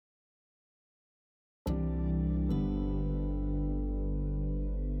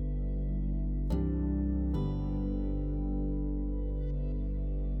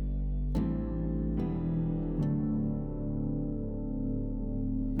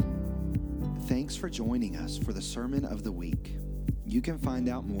Thanks for joining us for the Sermon of the Week. You can find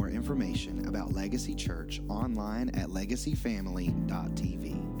out more information about Legacy Church online at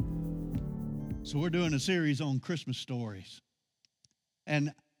legacyfamily.tv. So we're doing a series on Christmas stories.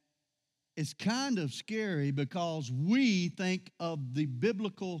 And it's kind of scary because we think of the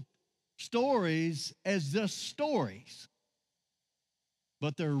biblical stories as just stories.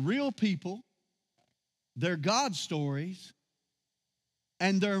 But they're real people, they're God's stories,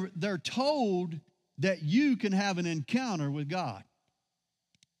 and they're told that you can have an encounter with God.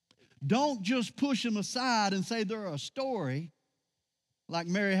 Don't just push them aside and say they're a story, like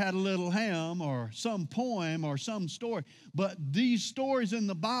Mary Had a Little Lamb or some poem or some story. But these stories in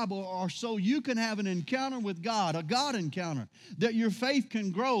the Bible are so you can have an encounter with God, a God encounter, that your faith can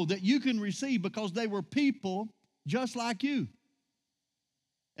grow, that you can receive because they were people just like you.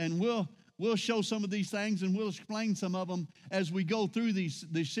 And we'll show some of these things and we'll explain some of them as we go through these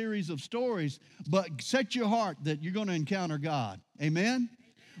series of stories. But set your heart that you're going to encounter God. Amen?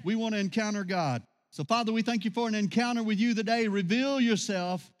 We want to encounter God. So, Father, we thank you for an encounter with you today. Reveal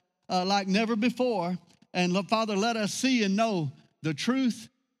yourself like never before. And, Father, let us see and know the truth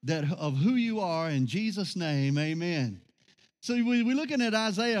of who you are. In Jesus' name, amen. So we're looking at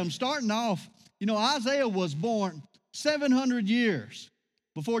Isaiah. I'm starting off, Isaiah was born 700 years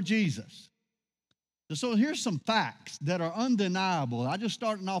before Jesus. So here's some facts that are undeniable. I'm just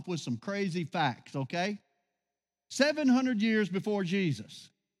starting off with some crazy facts, okay? 700 years before Jesus.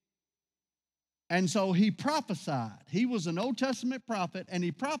 And so he prophesied. He was an Old Testament prophet, and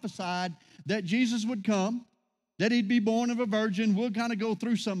he prophesied that Jesus would come, that he'd be born of a virgin. We'll kind of go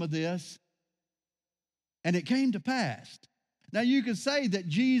through some of this. And it came to pass. Now, you could say that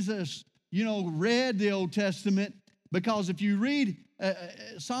Jesus, read the Old Testament, because if you read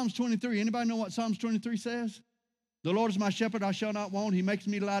Psalms 23, anybody know what Psalms 23 says? The Lord is my shepherd, I shall not want. He makes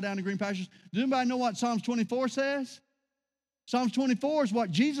me to lie down in green pastures. Does anybody know what Psalms 24 says? Psalms 24 is what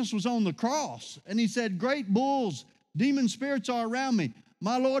Jesus was on the cross. And he said, great bulls, demon spirits are around me.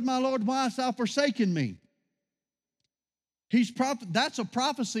 My Lord, why hast thou forsaken me? That's a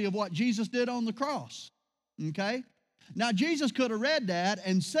prophecy of what Jesus did on the cross. Okay? Now, Jesus could have read that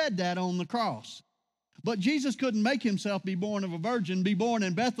and said that on the cross. But Jesus couldn't make himself be born of a virgin, be born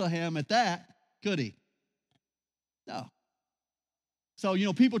in Bethlehem at that, could he? No. So,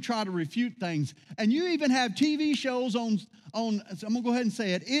 people try to refute things. And you even have TV shows on I'm going to go ahead and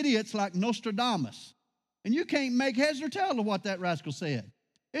say it, idiots like Nostradamus. And you can't make heads or tails of what that rascal said.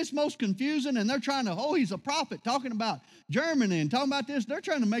 It's most confusing, and they're trying to, he's a prophet talking about Germany and talking about this. They're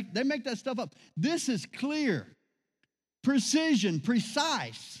trying to make that stuff up. This is clear, precision,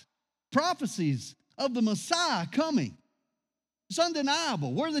 precise prophecies of the Messiah coming. It's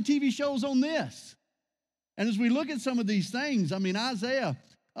undeniable. Where are the TV shows on this? And as we look at some of these things, Isaiah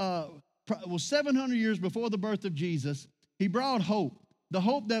was 700 years before the birth of Jesus. He brought hope, the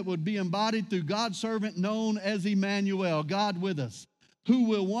hope that would be embodied through God's servant known as Emmanuel, God with us, who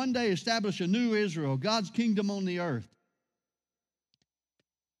will one day establish a new Israel, God's kingdom on the earth.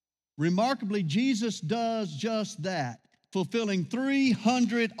 Remarkably, Jesus does just that, fulfilling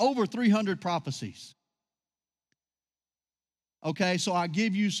over 300 prophecies. Okay, so I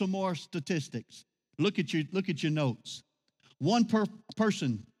give you some more statistics. Look at your notes. One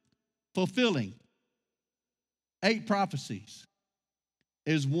person fulfilling 8 prophecies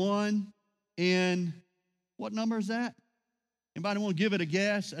is 1 in, what number is that? Anybody want to give it a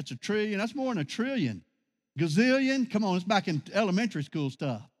guess? That's a trillion. That's more than a trillion. Gazillion? Come on, it's back in elementary school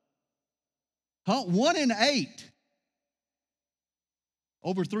stuff. 1 in 8.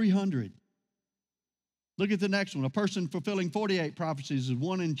 Over 300. Look at the next one. A person fulfilling 48 prophecies is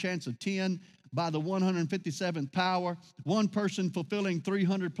 1 in chance of 10 by the 157th power. One person fulfilling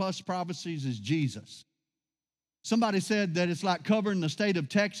 300 plus prophecies is Jesus. Somebody said that it's like covering the state of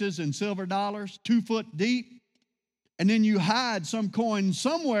Texas in silver dollars, 2 foot deep. And then you hide some coin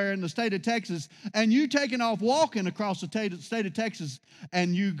somewhere in the state of Texas, and you taking off walking across the state of Texas,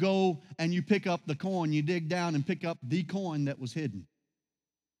 and you go and you pick up the coin. You dig down and pick up the coin that was hidden.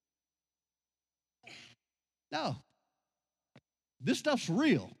 No. This stuff's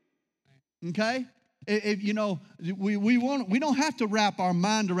real. Okay? We don't have to wrap our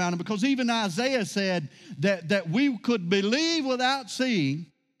mind around it, because even Isaiah said that we could believe without seeing,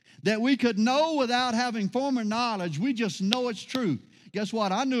 that we could know without having former knowledge. We just know it's true. Guess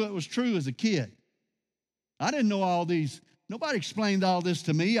what? I knew it was true as a kid. I didn't know all these. Nobody explained all this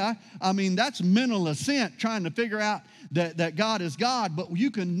to me. That's mental assent, trying to figure out that God is God. But you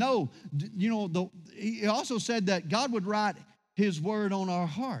can know, he also said that God would write his word on our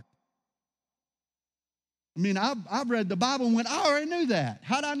heart. I mean, I've read the Bible and went, I already knew that.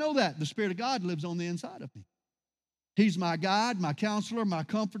 How did I know that? The Spirit of God lives on the inside of me. He's my guide, my counselor, my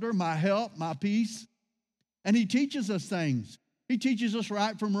comforter, my help, my peace. And He teaches us things. He teaches us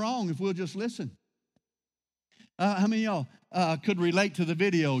right from wrong if we'll just listen. How many of y'all could relate to the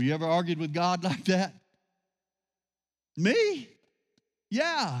video? You ever argued with God like that? Me?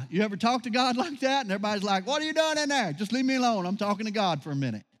 Yeah. You ever talk to God like that? And everybody's like, what are you doing in there? Just leave me alone. I'm talking to God for a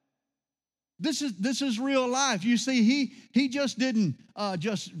minute. This is real life. You see, he just didn't and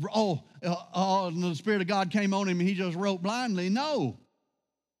the Spirit of God came on him and he just wrote blindly. No.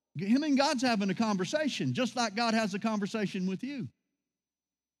 Him and God's having a conversation, just like God has a conversation with you.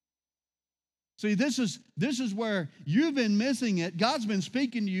 See, this is where you've been missing it. God's been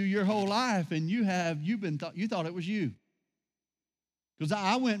speaking to you your whole life, and you thought it was you. Because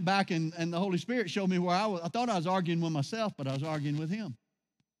I went back and the Holy Spirit showed me where I thought I was arguing with myself, but I was arguing with Him.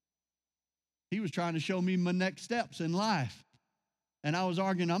 He was trying to show me my next steps in life. And I was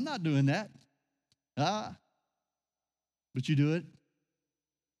arguing, I'm not doing that. But you do it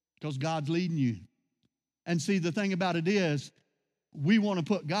because God's leading you. And see, the thing about it is, we want to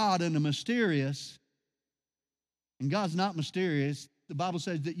put God in the mysterious, and God's not mysterious. The Bible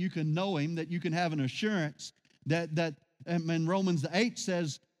says that you can know Him, that you can have an assurance that and Romans 8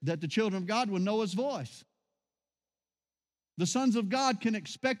 says that the children of God will know His voice. The sons of God can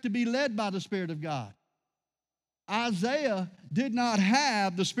expect to be led by the Spirit of God. Isaiah did not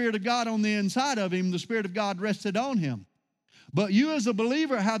have the Spirit of God on the inside of him. The Spirit of God rested on him. But you as a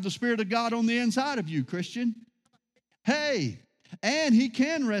believer have the Spirit of God on the inside of you, Christian. Hey, and He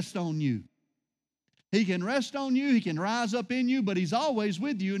can rest on you. He can rest on you. He can rise up in you, but He's always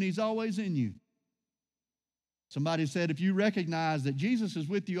with you and He's always in you. Somebody said, if you recognize that Jesus is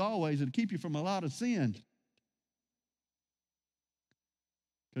with you always, it'll keep you from a lot of sin.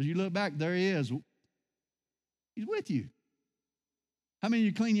 Because you look back, there He is. He's with you. How many of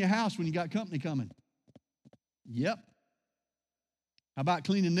you clean your house when you got company coming? Yep. How about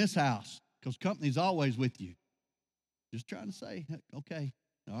cleaning this house? Because company's always with you. Just trying to say, okay,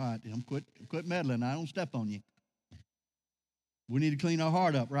 all right, I'm quit meddling. I don't step on you. We need to clean our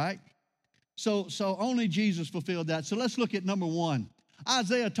heart up, right? So only Jesus fulfilled that. So let's look at number one.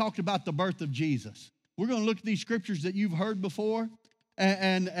 Isaiah talked about the birth of Jesus. We're going to look at these scriptures that you've heard before,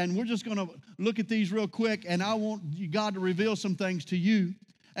 and we're just going to look at these real quick, and I want God to reveal some things to you.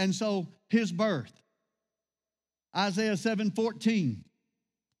 And so His birth. Isaiah 7:14.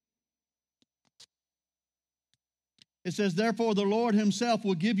 It says, therefore the Lord Himself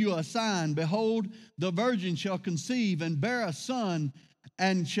will give you a sign. Behold, the virgin shall conceive and bear a son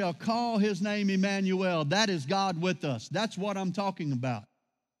and shall call His name Emmanuel. That is God with us. That's what I'm talking about.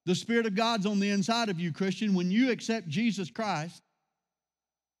 The Spirit of God's on the inside of you, Christian. When you accept Jesus Christ,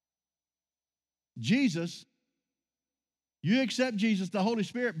 you accept Jesus, the Holy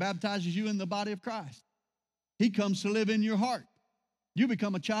Spirit baptizes you in the body of Christ. He comes to live in your heart. You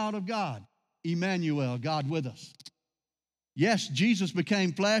become a child of God. Emmanuel, God with us. Yes, Jesus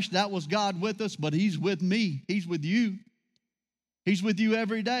became flesh. That was God with us, but He's with me. He's with you. He's with you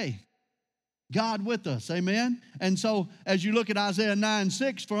every day. God with us, amen? And so as you look at Isaiah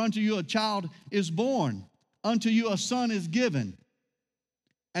 9:6, for unto you a child is born, unto you a son is given,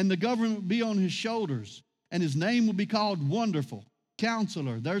 and the government will be on His shoulders, and His name will be called Wonderful,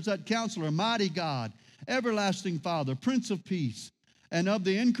 Counselor. There's that Counselor, Mighty God, Everlasting Father, Prince of Peace. And of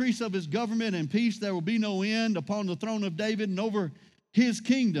the increase of His government and peace there will be no end upon the throne of David and over His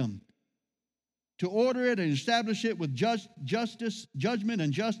kingdom, to order it and establish it with judgment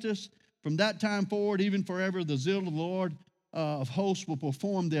and justice from that time forward, even forever. The zeal of the Lord of hosts will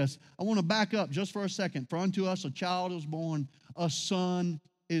perform this. I want to back up just for a second. For unto us a child is born, a son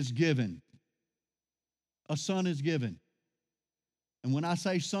is given. A son is given. And when I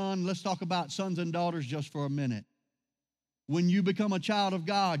say son, let's talk about sons and daughters just for a minute. When you become a child of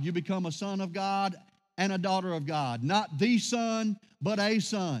God, you become a son of God and a daughter of God. Not the son, but a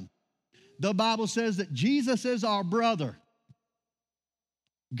son. The Bible says that Jesus is our brother.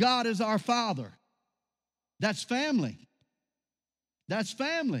 God is our father. That's family. That's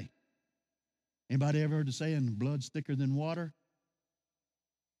family. Anybody ever heard the saying, blood's thicker than water?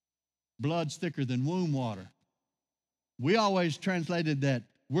 Blood's thicker than womb water. We always translated that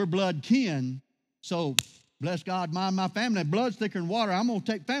we're blood kin, so bless God, my family, blood's thicker than water. I'm going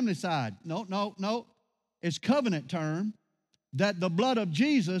to take family side. No. It's covenant term that the blood of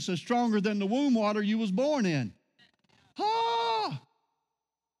Jesus is stronger than the womb water you was born in.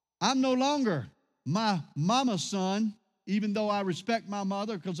 I'm no longer my mama's son, even though I respect my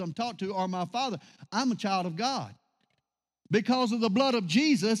mother because I'm taught to, or my father. I'm a child of God. Because of the blood of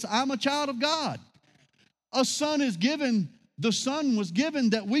Jesus, I'm a child of God. A son is given, the son was given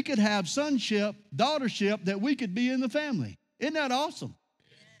that we could have sonship, daughtership, that we could be in the family. Isn't that awesome?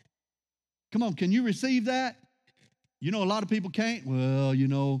 Come on, can you receive that? You know, a lot of people can't. Well, you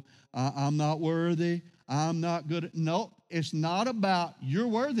know, I'm not worthy. I'm not good. No, it's not about your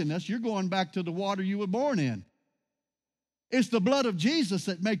worthiness. You're going back to the water you were born in. It's the blood of Jesus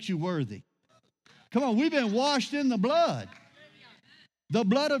that makes you worthy. Come on, we've been washed in the blood. The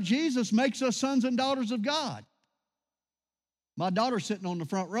blood of Jesus makes us sons and daughters of God. My daughter's sitting on the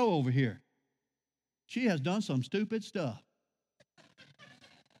front row over here. She has done some stupid stuff.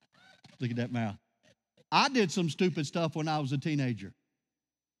 Look at that mouth. I did some stupid stuff when I was a teenager.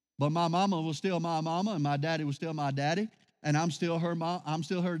 But my mama was still my mama, and my daddy was still my daddy, and I'm still her mom. I'm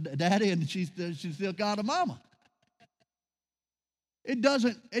still her daddy, and she's still got a mama. It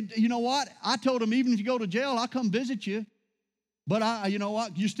doesn't. You know what? I told him, even if you go to jail, I'll come visit you. But you know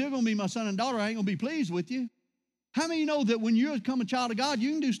what? You're still going to be my son and daughter. I ain't going to be pleased with you. How many know that when you become a child of God,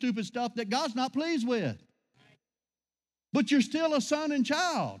 you can do stupid stuff that God's not pleased with? But you're still a son and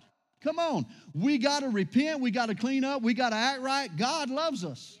child. Come on. We got to repent. We got to clean up. We got to act right. God loves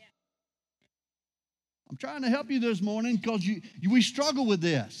us. I'm trying to help you this morning because we struggle with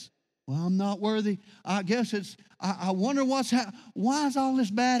this. Well, I'm not worthy. I guess I wonder why is all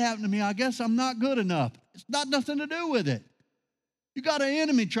this bad happening to me? I guess I'm not good enough. It's not nothing to do with it. You got an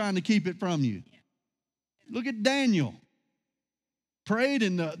enemy trying to keep it from you. Look at Daniel. Prayed,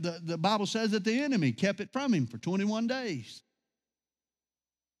 and the Bible says that the enemy kept it from him for 21 days.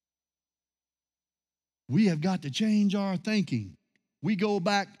 We have got to change our thinking. We go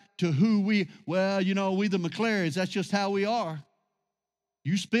back to we the McClarys, that's just how we are.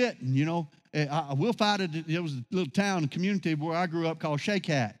 You spit, and we'll fight it. There was a little town, community where I grew up called Shake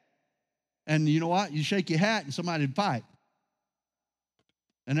Hat. And you know what? You shake your hat and somebody would fight.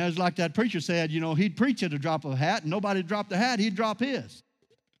 And as like that preacher said, he'd preach at a drop of a hat, and nobody dropped the hat, he'd drop his.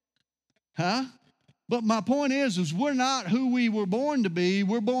 Huh? But my point is we're not who we were born to be.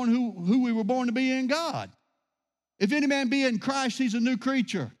 We're born who we were born to be in God. If any man be in Christ, he's a new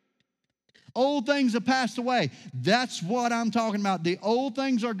creature. Old things have passed away. That's what I'm talking about. The old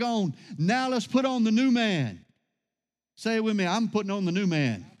things are gone. Now let's put on the new man. Say it with me. I'm putting on the new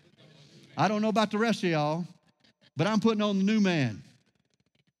man. I don't know about the rest of y'all, but I'm putting on the new man.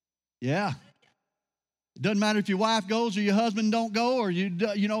 Yeah. It doesn't matter if your wife goes or your husband don't go, or you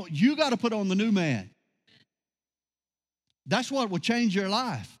got to put on the new man. That's what will change your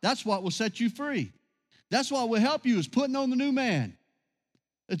life. That's what will set you free. That's what will help you, is putting on the new man.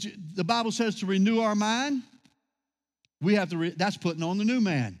 The Bible says to renew our mind. We have to. That's putting on the new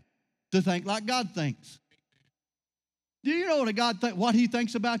man, to think like God thinks. Do you know what He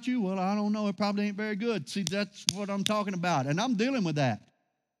thinks about you? Well, I don't know. It probably ain't very good. See, that's what I'm talking about, and I'm dealing with that.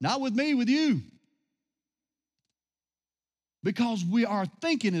 Not with me, with you. Because our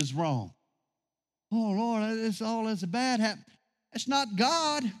thinking is wrong. Oh, Lord, all this bad happened. It's not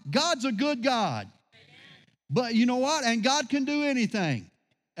God. God's a good God. But you know what? And God can do anything.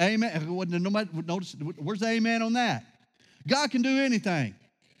 Amen. Notice, where's the amen on that? God can do anything.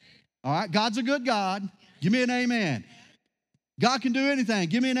 All right? God's a good God. Give me an amen. God can do anything.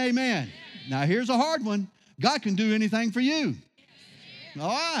 Give me an amen. Now, here's a hard one. God can do anything for you. All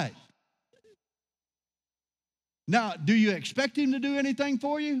right. Now, do you expect Him to do anything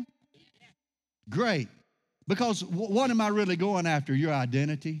for you? Great. Because what am I really going after? Your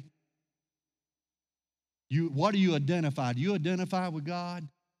identity. What do you identify? Do you identify with God?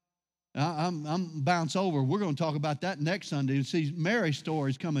 I'm bounce over. We're going to talk about that next Sunday. See, Mary's story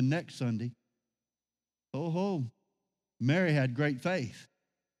is coming next Sunday. Oh, Mary had great faith.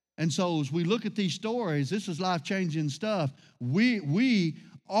 And so as we look at these stories, this is life-changing stuff. We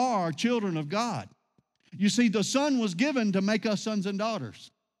are children of God. You see, the Son was given to make us sons and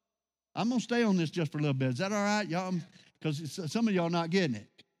daughters. I'm going to stay on this just for a little bit. Is that all right, y'all? Because some of y'all not getting it.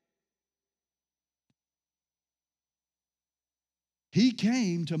 He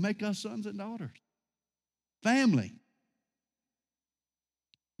came to make us sons and daughters. Family.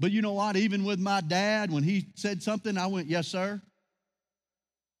 But you know what? Even with my dad, when he said something, I went, yes, sir.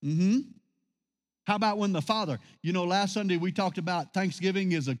 How about when the Father? Last Sunday we talked about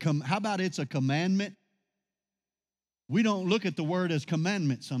Thanksgiving is how about it's a commandment? We don't look at the word as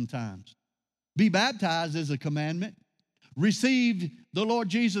commandment sometimes. Be baptized is a commandment. Receive the Lord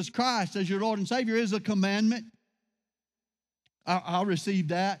Jesus Christ as your Lord and Savior is a commandment. I'll receive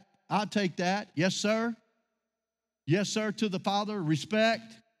that. I'll take that. Yes, sir. Yes, sir, to the Father.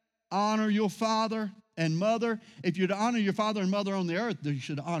 Respect. Honor your father and mother. If you're to honor your father and mother on the earth, then you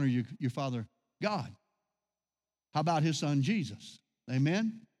should honor your Father God. How about His Son Jesus?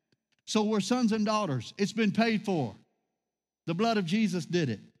 Amen? So we're sons and daughters. It's been paid for. The blood of Jesus did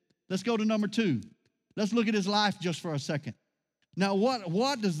it. Let's go to number 2. Let's look at his life just for a second. Now,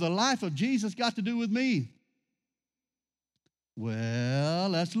 what does the life of Jesus got to do with me? Well,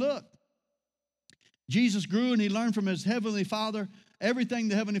 let's look. Jesus grew and he learned from his heavenly Father everything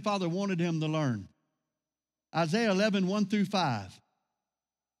the heavenly Father wanted him to learn. Isaiah 11, 1 through 5.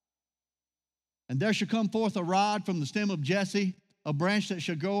 And there shall come forth a rod from the stem of Jesse, a branch that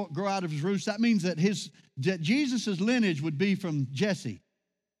shall grow out of his roots. That means that that Jesus' lineage would be from Jesse,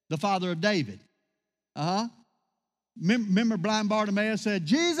 the father of David. Remember blind Bartimaeus said,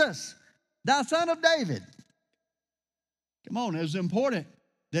 Jesus, thou son of David. Come on, it was important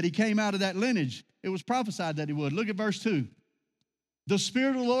that he came out of that lineage. It was prophesied that he would. Look at verse 2. The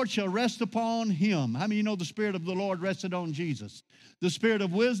Spirit of the Lord shall rest upon him. How many of you know the Spirit of the Lord rested on Jesus? The Spirit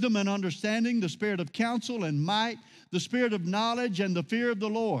of wisdom and understanding, the Spirit of counsel and might, the Spirit of knowledge and the fear of the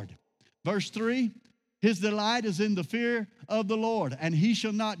Lord. Verse 3, his delight is in the fear of the Lord, and he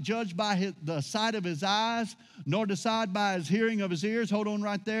shall not judge by the sight of his eyes, nor decide by his hearing of his ears. Hold on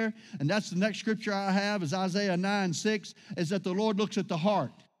right there. And that's the next scripture I have is Isaiah 9:6, is that the Lord looks at the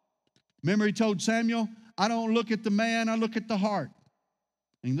heart. Remember he told Samuel, I don't look at the man, I look at the heart.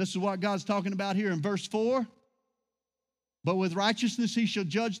 And this is what God's talking about here in verse 4. But with righteousness he shall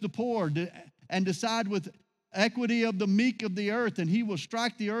judge the poor and decide with equity of the meek of the earth. And he will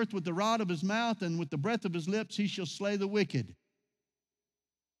strike the earth with the rod of his mouth, and with the breath of his lips he shall slay the wicked.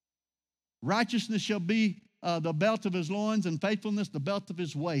 Righteousness shall be the belt of his loins, and faithfulness the belt of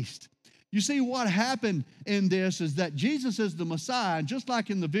his waist. You see, what happened in this is that Jesus is the Messiah. And just like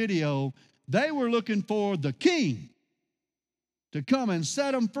in the video, they were looking for the king to come and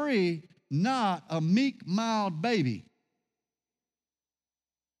set them free, not a meek, mild baby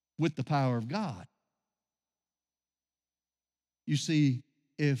with the power of God. You see,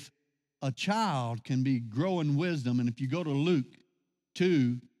 if a child can be growing wisdom, and if you go to Luke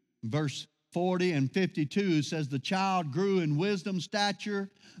 2, verse 40 and 52, it says the child grew in wisdom, stature,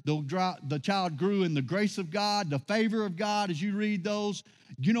 the child grew in the grace of God, the favor of God. As you read those,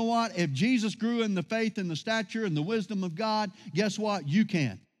 you know what? If Jesus grew in the faith and the stature and the wisdom of God, guess what? You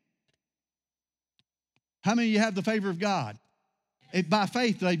can. How many of you have the favor of God? If by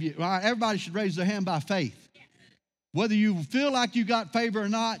faith, everybody should raise their hand by faith. Whether you feel like you got favor or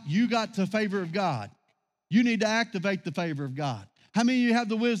not, you got the favor of God. You need to activate the favor of God. How many of you have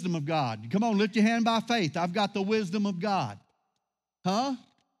the wisdom of God? Come on, lift your hand by faith. I've got the wisdom of God. Huh?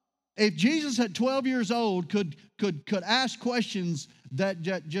 If Jesus at 12 years old could ask questions that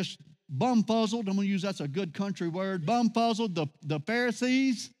just bumfuzzled, I'm going to use that's a good country word, bumfuzzled the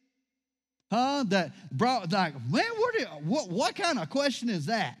Pharisees, that brought like, man, what kind of question is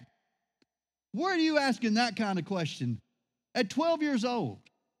that? Where are you asking that kind of question at 12 years old?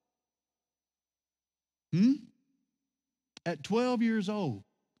 At 12 years old,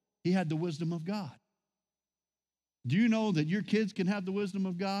 he had the wisdom of God. Do you know that your kids can have the wisdom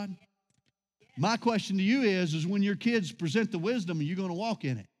of God? My question to you is when your kids present the wisdom, are you going to walk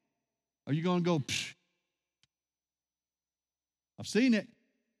in it? Are you going to go, psh? I've seen it.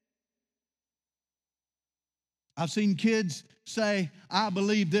 I've seen kids say, I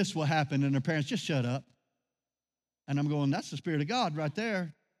believe this will happen, and their parents, just shut up. And I'm going, that's the Spirit of God right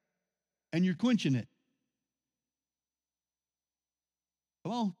there. And you're quenching it.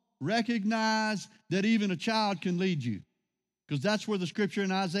 Come on. Recognize that even a child can lead you. Because that's where the scripture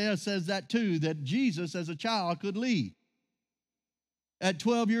in Isaiah says that too, that Jesus as a child could lead. At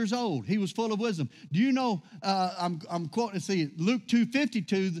 12 years old, he was full of wisdom. Do you know, I'm quoting, see, Luke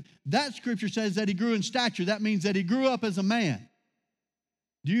 2:52, that scripture says that he grew in stature. That means that he grew up as a man.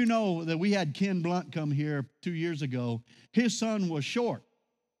 Do you know that we had Ken Blunt come here 2 years ago? His son was short,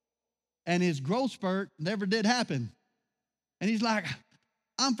 and his growth spurt never did happen. And he's like,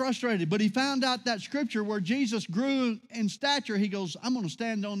 I'm frustrated. But he found out that scripture where Jesus grew in stature. He goes, I'm going to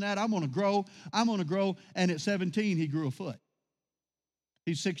stand on that. I'm going to grow. I'm going to grow. And at 17, he grew a foot.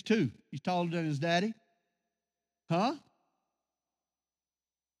 He's 6'2". He's taller than his daddy. Huh?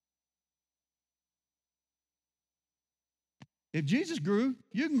 If Jesus grew,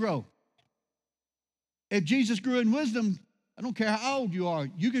 you can grow. If Jesus grew in wisdom, I don't care how old you are,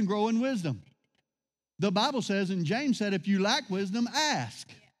 you can grow in wisdom. The Bible says, and James said, if you lack wisdom, ask.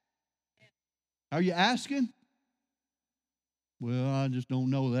 Are you asking? Well, I just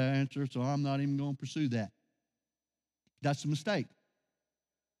don't know that answer, so I'm not even going to pursue that. That's a mistake.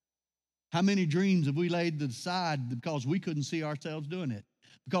 How many dreams have we laid to the side because we couldn't see ourselves doing it?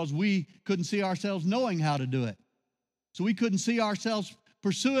 Because we couldn't see ourselves knowing how to do it. So we couldn't see ourselves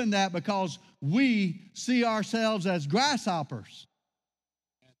pursuing that because we see ourselves as grasshoppers.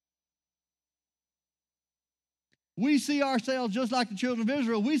 We see ourselves just like the children of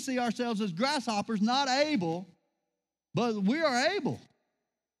Israel. We see ourselves as grasshoppers, not able, but we are able.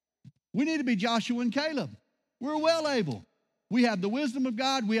 We need to be Joshua and Caleb. We're well able. We have the wisdom of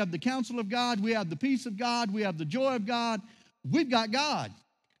God. We have the counsel of God. We have the peace of God. We have the joy of God. We've got God.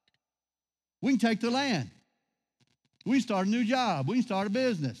 We can take the land. We can start a new job. We can start a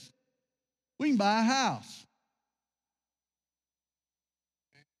business. We can buy a house.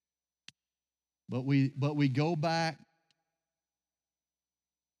 But we go back.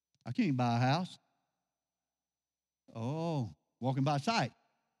 I can't buy a house. Oh, walking by sight.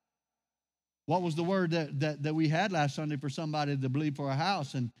 What was the word that we had last Sunday for somebody to believe for a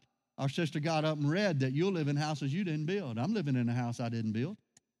house? And our sister got up and read that you'll live in houses you didn't build. I'm living in a house I didn't build.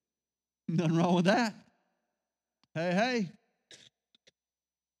 Nothing wrong with that. Hey.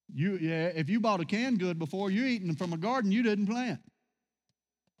 If you bought a canned good before, you're eating from a garden you didn't plant.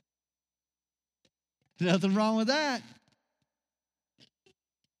 Nothing wrong with that.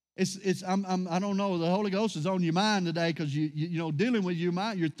 I don't know. The Holy Ghost is on your mind today because you know dealing with your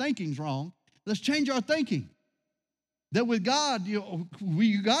mind, your thinking's wrong. Let's change our thinking. That with God,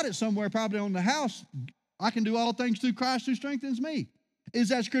 we got it somewhere probably on the house. I can do all things through Christ who strengthens me. Is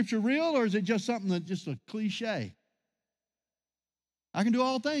that scripture real or is it just something that's just a cliche? I can do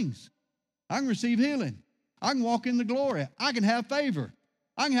all things. I can receive healing. I can walk in the glory. I can have favor.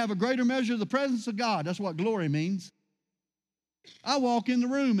 I can have a greater measure of the presence of God. That's what glory means. I walk in the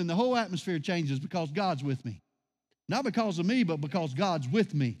room and the whole atmosphere changes because God's with me. Not because of me, but because God's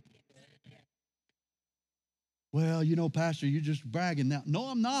with me. Well, Pastor, you're just bragging now. No,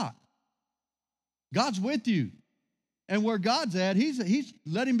 I'm not. God's with you. And where God's at, he's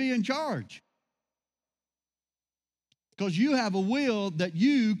let him be in charge. Because you have a will that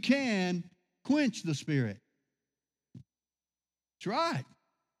you can quench the Spirit. That's right.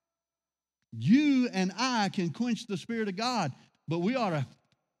 You and I can quench the Spirit of God, but we ought to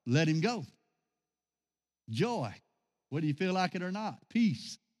let him go. Joy, whether you feel like it or not.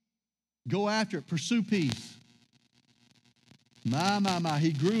 Peace. Go after it. Pursue peace. My.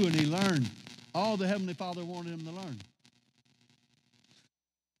 He grew and he learned all the Heavenly Father wanted him to learn.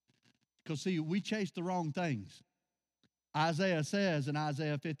 Because, see, we chase the wrong things. Isaiah says in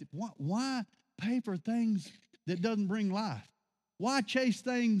Isaiah 50, why pay for things that doesn't bring life? Why chase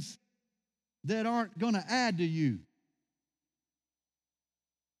things that aren't going to add to you?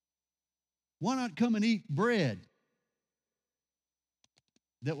 Why not come and eat bread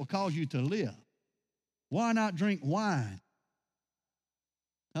that will cause you to live? Why not drink wine?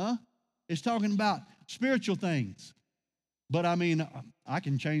 Huh? It's talking about spiritual things. But I mean, I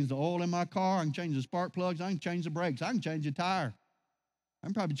can change the oil in my car. I can change the spark plugs. I can change the brakes. I can change the tire. I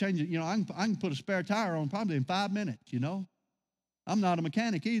can probably change it. I can put a spare tire on probably in 5 minutes, I'm not a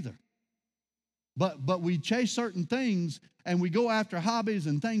mechanic either. But we chase certain things and we go after hobbies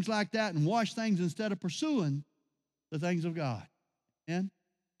and things like that and watch things instead of pursuing the things of God. And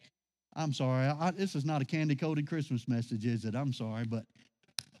I'm sorry. This is not a candy-coated Christmas message, is it? I'm sorry, but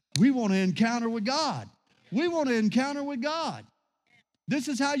we want to encounter with God. We want to encounter with God. This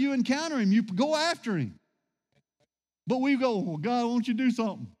is how you encounter him. You go after him. But we go, well, God, won't you do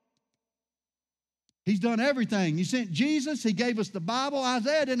something? He's done everything. He sent Jesus. He gave us the Bible.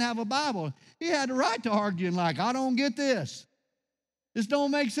 Isaiah didn't have a Bible. He had the right to argue and I don't get this. This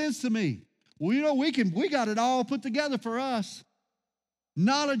don't make sense to me. Well, we got it all put together for us.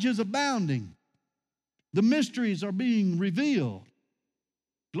 Knowledge is abounding. The mysteries are being revealed.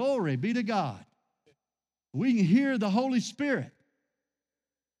 Glory be to God. We can hear the Holy Spirit.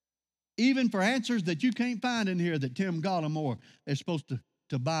 Even for answers that you can't find in here that Tim Gallimore is supposed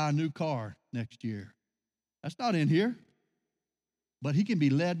to buy a new car next year. That's not in here. But he can be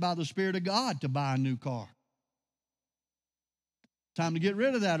led by the Spirit of God to buy a new car. Time to get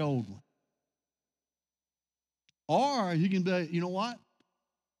rid of that old one. Or he can be, you know what?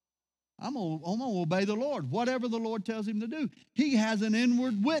 I'm going to obey the Lord. Whatever the Lord tells him to do. He has an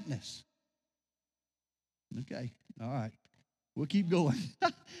inward witness. Okay, all right. We'll keep going.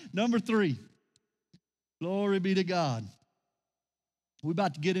 Number 3. Glory be to God. We're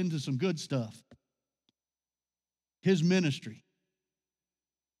about to get into some good stuff. His ministry.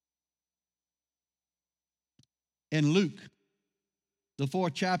 In Luke, the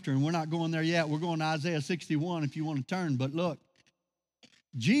 4th chapter, and we're not going there yet. We're going to Isaiah 61 if you want to turn. But look,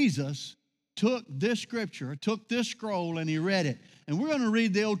 Jesus took this scripture, took this scroll, and he read it. And we're going to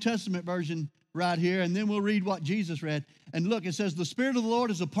read the Old Testament version right here, and then we'll read what Jesus read. And look, it says, the Spirit of the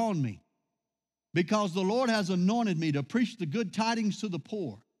Lord is upon me, because the Lord has anointed me to preach the good tidings to the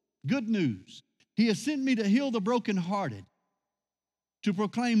poor. Good news. He has sent me to heal the brokenhearted, to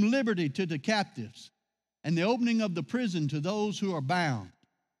proclaim liberty to the captives, and the opening of the prison to those who are bound,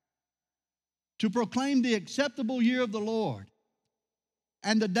 to proclaim the acceptable year of the Lord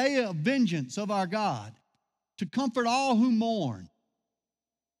and the day of vengeance of our God, to comfort all who mourn,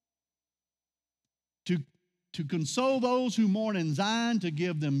 to console those who mourn in Zion, to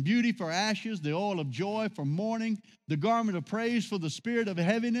give them beauty for ashes, the oil of joy for mourning, the garment of praise for the spirit of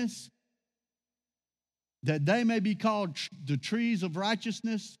heaviness, that they may be called the trees of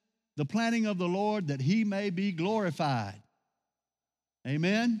righteousness, the planting of the Lord, that he may be glorified.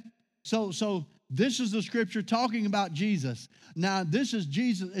 Amen? So this is the scripture talking about Jesus. Now, this is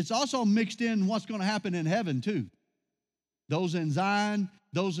Jesus. It's also mixed in what's going to happen in heaven, too. Those in Zion,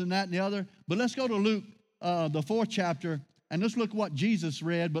 those in that and the other. But let's go to Luke, the 4th chapter, and let's look what Jesus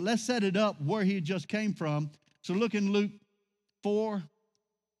read. But let's set it up where he just came from. So look in Luke 4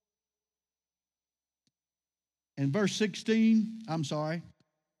 and verse 16. I'm sorry.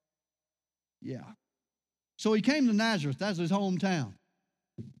 Yeah. So he came to Nazareth. That's his hometown.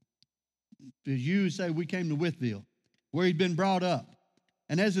 As you say, we came to Whitville, where he'd been brought up.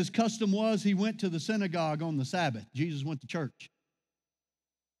 And as his custom was, he went to the synagogue on the Sabbath. Jesus went to church.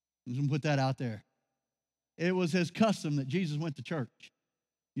 I'm going to put that out there. It was his custom that Jesus went to church.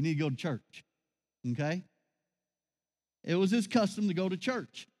 You need to go to church, okay? It was his custom to go to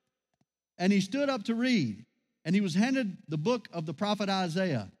church. And he stood up to read, and he was handed the book of the prophet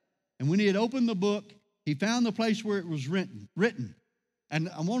Isaiah. And when he had opened the book, he found the place where it was written. And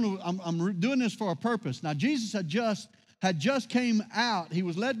I'm doing this for a purpose. Now, Jesus had just came out. He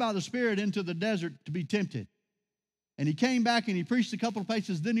was led by the Spirit into the desert to be tempted. And he came back and he preached a couple of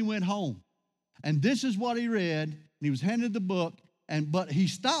places, then he went home. And this is what he read, and he was handed the book, but he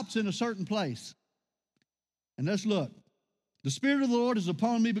stops in a certain place. And let's look. The Spirit of the Lord is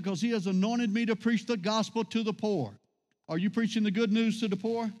upon me because he has anointed me to preach the gospel to the poor. Are you preaching the good news to the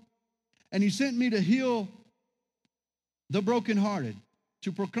poor? And he sent me to heal the brokenhearted,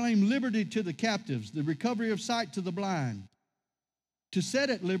 to proclaim liberty to the captives, the recovery of sight to the blind, to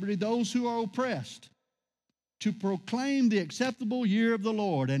set at liberty those who are oppressed, to proclaim the acceptable year of the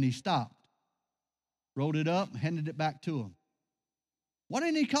Lord. And he stopped, wrote it up, handed it back to him. Why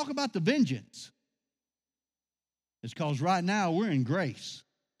didn't he talk about the vengeance? It's because right now we're in grace.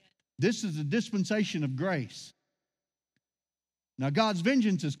 This is the dispensation of grace. Now God's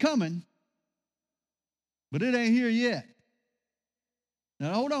vengeance is coming, but it ain't here yet.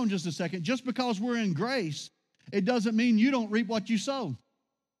 Now hold on just a second. Just because we're in grace, it doesn't mean you don't reap what you sow.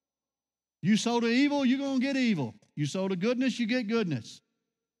 You sow to evil, you're going to get evil. You sow to goodness, you get goodness.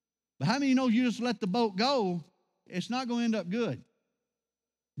 But how many know you just let the boat go, it's not going to end up good?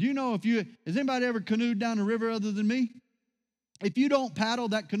 Do you know has anybody ever canoed down a river other than me? If you don't paddle,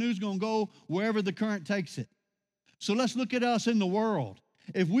 that canoe's going to go wherever the current takes it. So let's look at us in the world.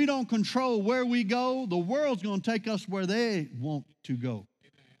 If we don't control where we go, the world's going to take us where they want to go.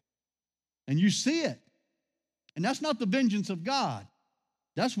 And you see it. And that's not the vengeance of God.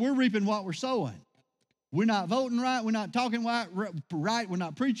 That's we're reaping what we're sowing. We're not voting right. We're not talking right. We're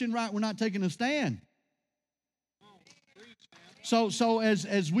not preaching right. We're not taking a stand. So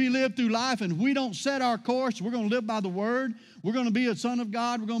as we live through life and we don't set our course, we're going to live by the Word. We're going to be a son of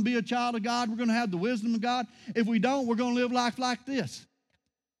God. We're going to be a child of God. We're going to have the wisdom of God. If we don't, we're going to live life like this.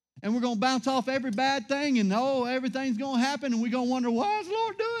 And we're going to bounce off every bad thing and, everything's going to happen. And we're going to wonder, why is the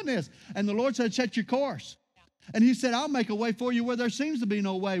Lord doing this? And the Lord said, set your course. And he said, I'll make a way for you where there seems to be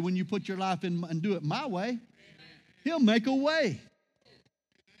no way when you put your life in and do it my way. Amen. He'll make a way.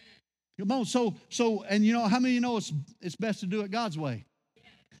 Come on. So, and how many of you know it's best to do it God's way?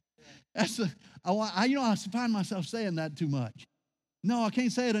 I find myself saying that too much. No, I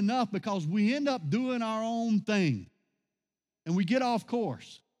can't say it enough because we end up doing our own thing. And we get off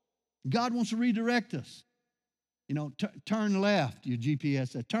course. God wants to redirect us. Turn left, your GPS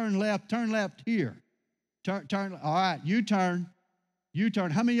said. Turn left here. Turn, all right, U-turn.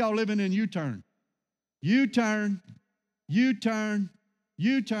 How many of y'all living in U-turn? U-turn.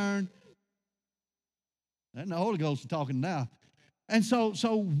 And the Holy Ghost is talking now. And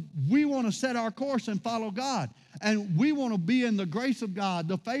so we want to set our course and follow God. And we want to be in the grace of God,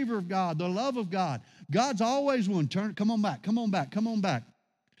 the favor of God, the love of God. God's always one. Come on back.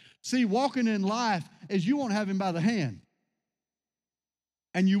 See, walking in life is you want to have him by the hand.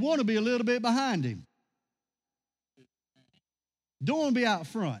 And you want to be a little bit behind him. Don't want to be out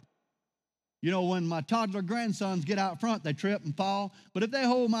front. When my toddler grandsons get out front, they trip and fall. But if they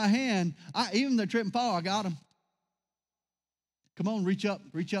hold my hand, even if they trip and fall, I got them. Come on, reach up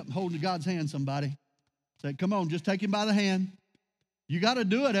and hold God's hand, somebody. Say, come on, just take him by the hand. You got to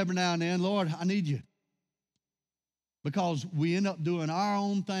do it every now and then. Lord, I need you. because we end up doing our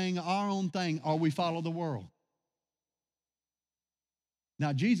own thing, or we follow the world.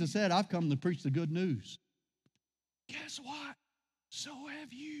 Now, Jesus said, I've come to preach the good news. Guess what? So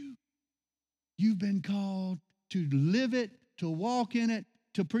have you. You've been called to live it, to walk in it,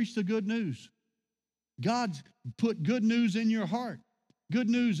 to preach the good news. God's put good news in your heart. Good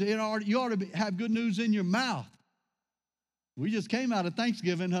news, you ought to have good news in your mouth. We just came out of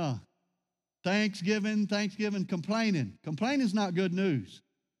Thanksgiving, huh? Thanksgiving, complaining. Complaining is not good news.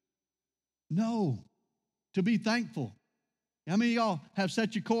 No, to be thankful. How many of y'all have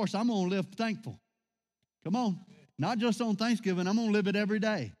set your course? I'm going to live thankful. Come on. Not just on Thanksgiving. I'm going to live it every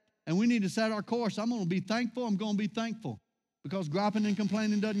day. And we need to set our course. I'm going to be thankful. I'm going to be thankful. Because griping and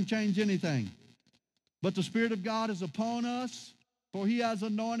complaining doesn't change anything. But the Spirit of God is upon us, for He has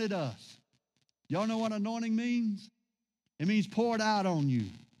anointed us. Y'all know what anointing means? It means poured out on you.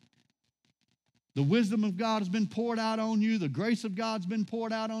 The wisdom of God has been poured out on you. The grace of God's been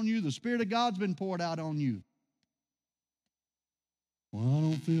poured out on you. The Spirit of God's been poured out on you. Well, I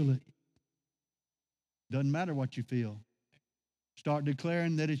don't feel it. Doesn't matter what you feel. Start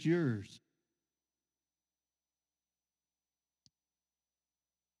declaring that it's yours.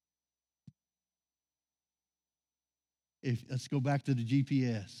 Let's go back to the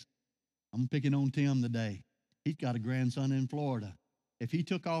GPS. I'm picking on Tim today. He's got a grandson in Florida. If he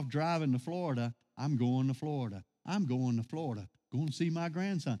took off driving to Florida, I'm going to Florida. I'm going to Florida. Going to see my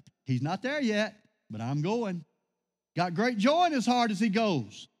grandson. He's not there yet, but I'm going. Got great joy in his heart as he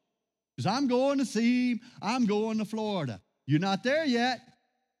goes. Because I'm going to see him. I'm going to Florida. You're not there yet.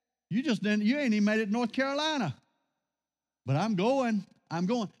 You ain't even made it to North Carolina. But I'm going. I'm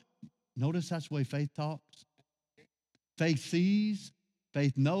going. Notice that's the way faith talks. Faith sees,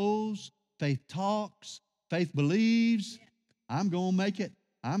 faith knows, faith talks, faith believes. I'm going to make it.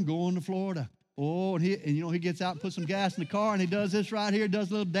 I'm going to Florida. Oh, and he gets out and puts some gas in the car, and he does this right here, does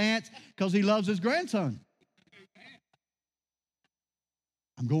a little dance because he loves his grandson.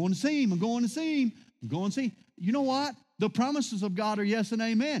 I'm going to see him. I'm going to see him. I'm going to see him. You know what? The promises of God are yes and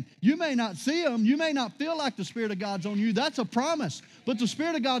amen. You may not see them. You may not feel like the Spirit of God's on you. That's a promise. But the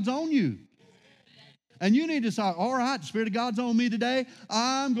Spirit of God's on you. And you need to say, all right, the Spirit of God's on me today.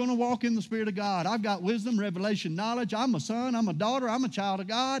 I'm going to walk in the Spirit of God. I've got wisdom, revelation, knowledge. I'm a son. I'm a daughter. I'm a child of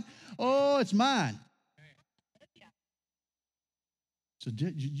God. Oh, it's mine. So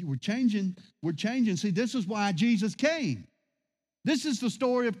we're changing. We're changing. See, this is why Jesus came. This is the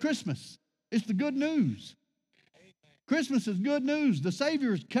story of Christmas. It's the good news. Christmas is good news. The Savior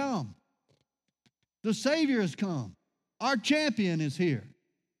has come. The Savior has come. Our champion is here.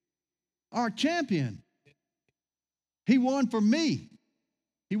 Our champion. He won for me.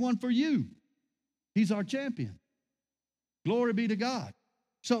 He won for you. He's our champion. Glory be to God.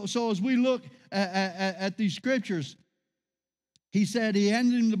 So as we look at these scriptures, he said he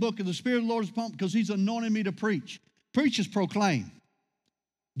handed him the book of the Spirit of the Lord is upon because he's anointed me to preach. Preach is proclaim.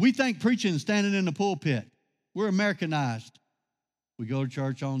 We think preaching is standing in the pulpit. We're Americanized. We go to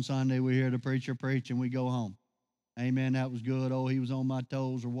church on Sunday, we hear the preacher preach, and we go home. Amen, that was good. Oh, he was on my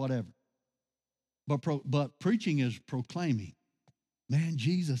toes or whatever. But preaching is proclaiming. Man,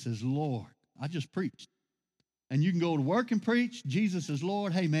 Jesus is Lord. I just preached. And you can go to work and preach. Jesus is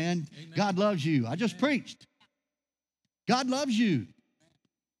Lord. Hey, man, amen. God loves you. I just preached. God loves you.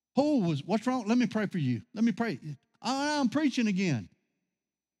 What's wrong? Let me pray for you. Let me pray. I'm preaching again.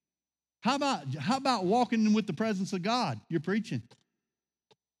 How about walking with the presence of God? You're preaching.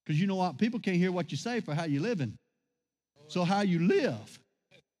 Because you know what? People can't hear what you say for how you're living. So how you live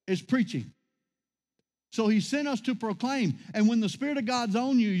is preaching. So he sent us to proclaim. And when the Spirit of God's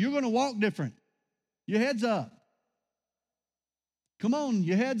on you, you're going to walk different. Your head's up. Come on,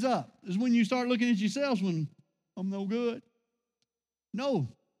 your head's up. This is when you start looking at yourselves when I'm no good. No,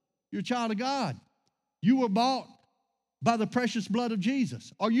 you're a child of God. You were bought by the precious blood of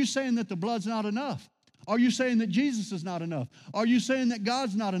Jesus. Are you saying that the blood's not enough? Are you saying that Jesus is not enough? Are you saying that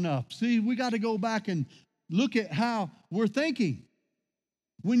God's not enough? See, we got to go back and look at how we're thinking.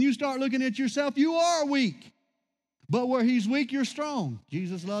 When you start looking at yourself, you are weak. But where he's weak, you're strong.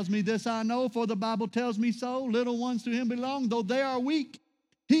 Jesus loves me, this I know, for the Bible tells me so. Little ones to him belong, though they are weak.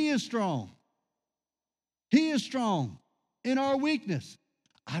 He is strong. He is strong in our weakness.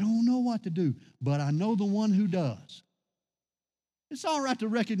 I don't know what to do, but I know the one who does. It's all right to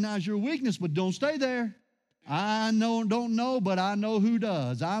recognize your weakness, but don't stay there. I don't know, but I know who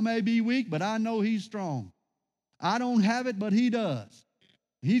does. I may be weak, but I know he's strong. I don't have it, but he does.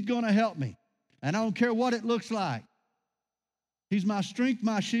 He's going to help me. And I don't care what it looks like. He's my strength,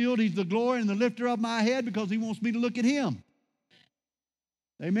 my shield. He's the glory and the lifter of my head because he wants me to look at him.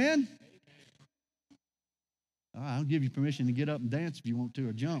 Amen? All right, I'll give you permission to get up and dance if you want to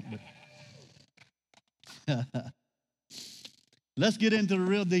or jump. But let's get into the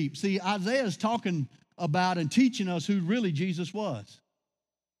real deep. See, Isaiah is talking about and teaching us who really Jesus was.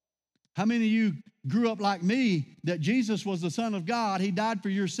 How many of you grew up like me that Jesus was the Son of God? He died for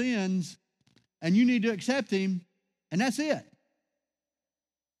your sins, and you need to accept him, and that's it.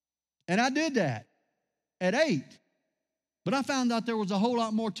 And I did that at 8. But I found out there was a whole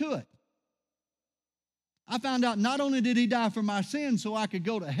lot more to it. I found out not only did he die for my sins so I could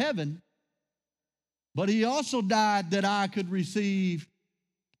go to heaven, but he also died that I could receive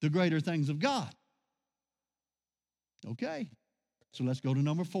the greater things of God. Okay, so let's go to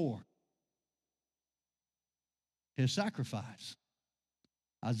number 4. His sacrifice.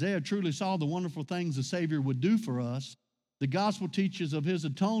 Isaiah truly saw the wonderful things the Savior would do for us. The gospel teaches of his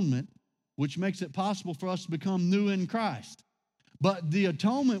atonement, which makes it possible for us to become new in Christ. But the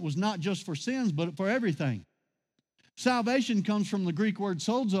atonement was not just for sins, but for everything. Salvation comes from the Greek word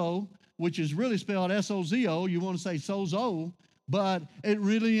sozo, which is really spelled S-O-Z-O. You want to say sozo, but it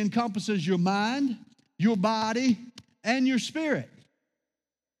really encompasses your mind, your body, and your spirit.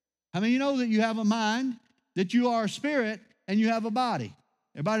 How many of you know that you have a mind, that you are a spirit, and you have a body?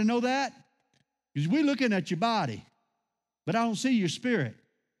 Everybody know that? Because we're looking at your body, but I don't see your spirit.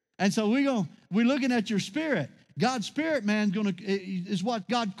 And so we're looking at your spirit. God's spirit, man, is what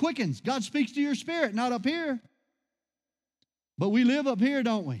God quickens. God speaks to your spirit, not up here. But we live up here,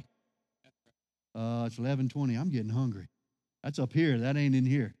 don't we? It's 11:20. I'm getting hungry. That's up here. That ain't in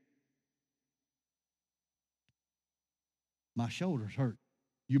here. My shoulders hurt.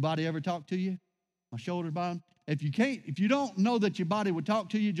 Your body ever talk to you? My shoulders bottom. If you don't know that your body would talk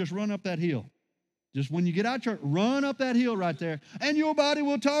to you, just run up that hill. Just when you get out of church, run up that hill right there, and your body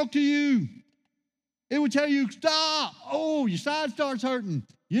will talk to you. It will tell you, stop. Oh, your side starts hurting.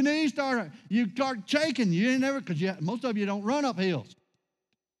 Your knees start hurting. You start shaking. You ain't never, because most of you don't run up hills.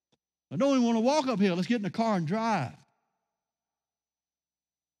 I don't even want to walk uphill. Let's get in the car and drive.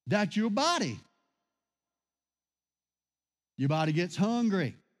 That's your body. Your body gets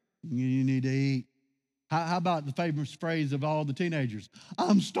hungry. You need to eat. How about the famous phrase of all the teenagers?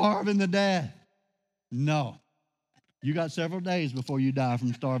 I'm starving to death. No. You got several days before you die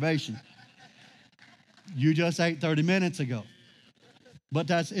from starvation. You just ate 30 minutes ago. But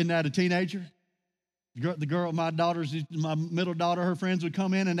isn't that a teenager? The girl, my middle daughter, her friends would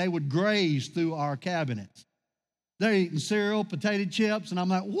come in and they would graze through our cabinets. They're eating cereal, potato chips, and I'm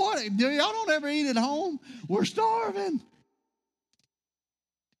like, what? Y'all don't ever eat at home? We're starving.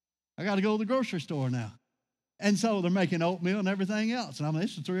 I got to go to the grocery store now. And so they're making oatmeal and everything else. And I'm like,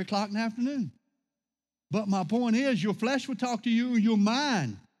 this is 3 o'clock in the afternoon. But my point is, your flesh will talk to you, your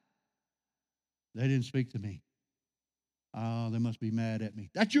mind. They didn't speak to me. Oh, they must be mad at me.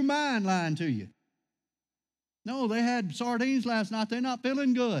 That's your mind lying to you. No, they had sardines last night. They're not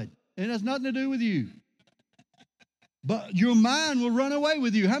feeling good. It has nothing to do with you. But your mind will run away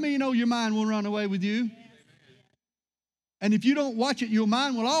with you. How many of you know your mind will run away with you? And if you don't watch it, your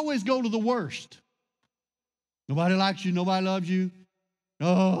mind will always go to the worst. Nobody likes you. Nobody loves you.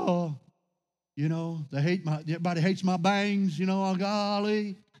 Oh, everybody hates my bangs. Oh,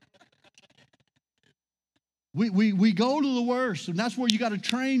 golly. We go to the worst, and that's where you got to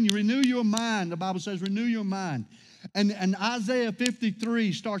train. You renew your mind. The Bible says renew your mind. And Isaiah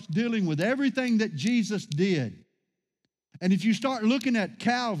 53 starts dealing with everything that Jesus did. And if you start looking at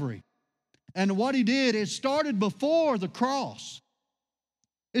Calvary and what he did, it started before the cross.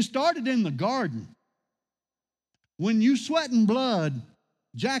 It started in the garden. When you sweating blood,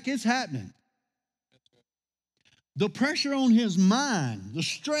 Jack, it's happening. The pressure on his mind, the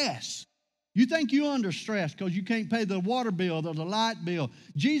stress. You think you're under stress because you can't pay the water bill or the light bill.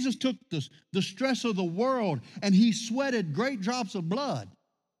 Jesus took the stress of the world and he sweated great drops of blood.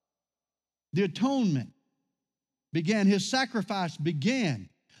 The atonement began. His sacrifice began.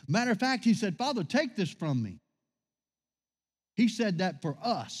 Matter of fact, he said, Father, take this from me. He said that for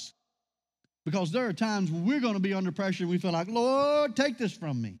us. Because there are times when we're going to be under pressure and we feel like, Lord, take this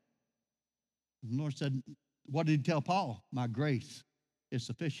from me. And the Lord said, what did he tell Paul? My grace is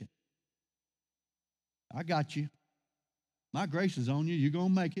sufficient. I got you. My grace is on you. You're going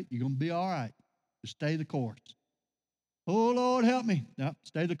to make it. You're going to be all right. Just stay the course. Oh, Lord, help me. No,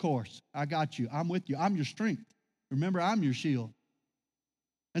 stay the course. I got you. I'm with you. I'm your strength. Remember, I'm your shield.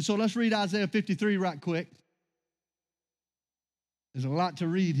 And so let's read Isaiah 53 right quick. There's a lot to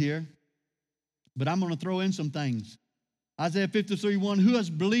read here, but I'm going to throw in some things. Isaiah 53:1, who has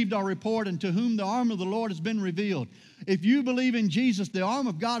believed our report and to whom the arm of the Lord has been revealed? If you believe in Jesus, the arm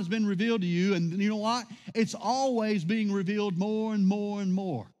of God has been revealed to you, and you know what? It's always being revealed more and more and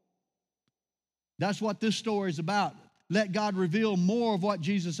more. That's what this story is about. Let God reveal more of what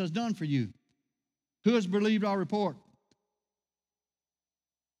Jesus has done for you. Who has believed our report?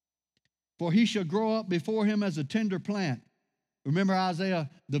 For he shall grow up before him as a tender plant. Remember Isaiah,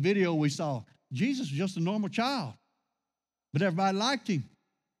 the video we saw. Jesus was just a normal child, but everybody liked him.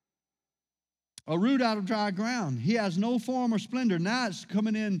 A root out of dry ground. He has no form or splendor. Now it's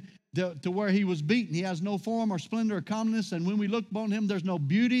coming in to where he was beaten. He has no form or splendor or comeliness, and when we look upon him, there's no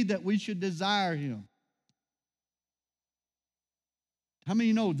beauty that we should desire him. How many of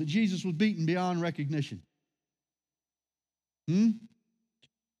you know that Jesus was beaten beyond recognition?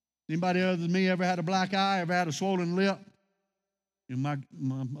 Anybody other than me ever had a black eye, ever had a swollen lip? I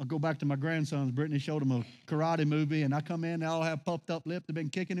go back to my grandsons. Brittany showed them a karate movie, and I come in, they all have puffed up lips. They've been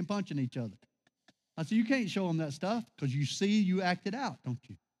kicking and punching each other. I said, you can't show them that stuff because you see, you act it out, don't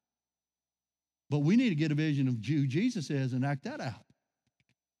you? But we need to get a vision of who Jesus is and act that out.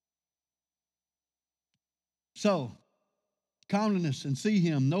 So, comeliness and see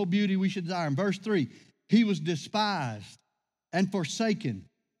him, no beauty we should desire. In verse 3, he was despised and forsaken,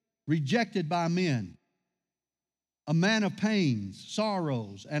 rejected by men, a man of pains,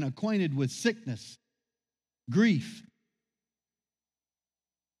 sorrows, and acquainted with sickness, grief.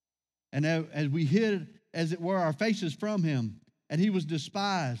 And as we hid, as it were, our faces from him, and he was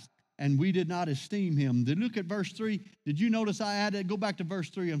despised, and we did not esteem him. Then look at verse 3. Did you notice I added, go back to verse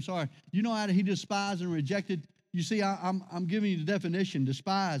 3, I'm sorry. You know how he despised and rejected? You see, I'm giving you the definition,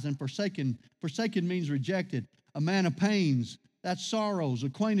 despised and forsaken. Forsaken means rejected. A man of pains, that's sorrows.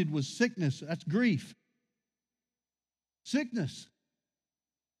 Acquainted with sickness, that's grief. Sickness.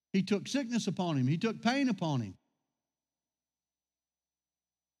 He took sickness upon him. He took pain upon him.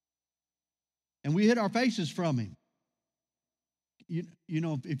 And we hid our faces from him. You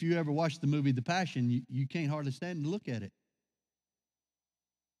know, if you ever watched the movie The Passion, you can't hardly stand and look at it.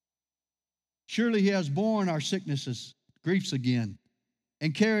 Surely he has borne our sicknesses, griefs again,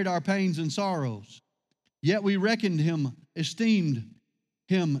 and carried our pains and sorrows. Yet we reckoned him, esteemed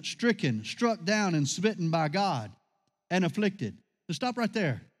him stricken, struck down, and smitten by God, and afflicted. So stop right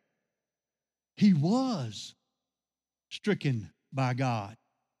there. He was stricken by God.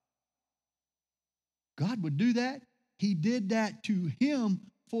 God would do that. He did that to him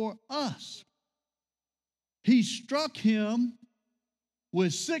for us. He struck him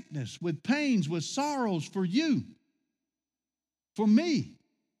with sickness, with pains, with sorrows for you, for me.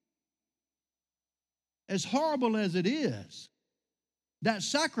 As horrible as it is, that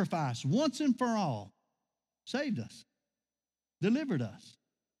sacrifice once and for all saved us, delivered us.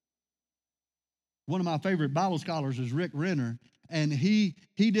 One of my favorite Bible scholars is Rick Renner, and he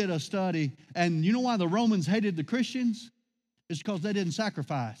did a study, and you know why the Romans hated the Christians? It's because they didn't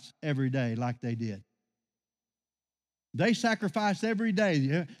sacrifice every day like they did. They sacrificed every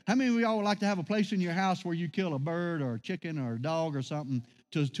day. How many of y'all would like to have a place in your house where you kill a bird or a chicken or a dog or something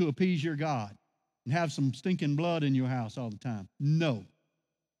to appease your God and have some stinking blood in your house all the time? No.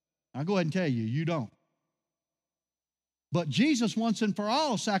 I'll go ahead and tell you, you don't. But Jesus once and for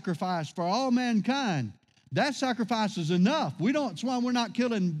all sacrificed for all mankind. That sacrifice is enough. That's why we're not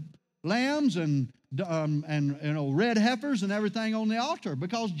killing lambs and red heifers and everything on the altar,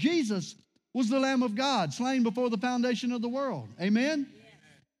 because Jesus was the Lamb of God, slain before the foundation of the world. Amen?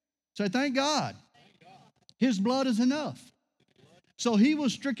 Say, thank God. His blood is enough. So he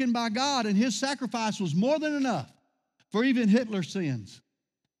was stricken by God, and his sacrifice was more than enough for even Hitler's sins.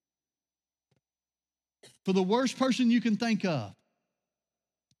 For the worst person you can think of.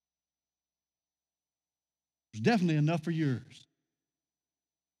 It was definitely enough for yours.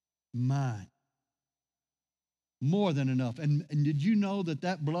 Mine. More than enough. And did you know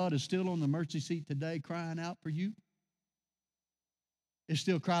that blood is still on the mercy seat today crying out for you? It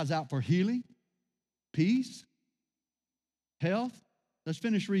still cries out for healing, peace, health. Let's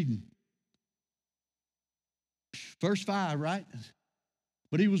finish reading. Verse 5, right?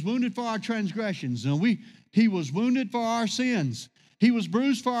 But he was wounded for our transgressions, and he was wounded for our sins. He was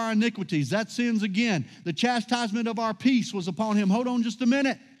bruised for our iniquities. That's sins again. The chastisement of our peace was upon him. Hold on just a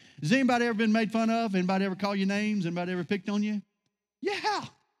minute. Has anybody ever been made fun of? Anybody ever call you names? Anybody ever picked on you? Yeah.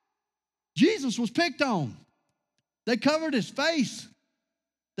 Jesus was picked on. They covered his face.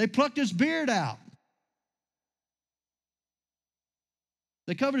 They plucked his beard out.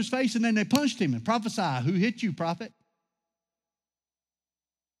 They covered his face and then they punched him and prophesied. Who hit you, prophet?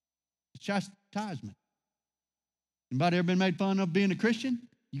 Chastisement. Anybody ever been made fun of being a Christian?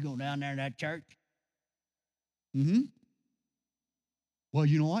 You go down there to that church? Well,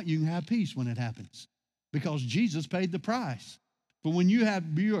 you know what? You can have peace when it happens because Jesus paid the price. For when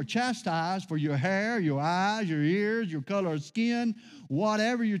you are chastised for your hair, your eyes, your ears, your color of skin,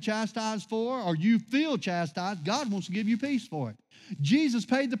 whatever you're chastised for, or you feel chastised, God wants to give you peace for it. Jesus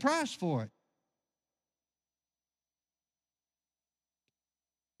paid the price for it.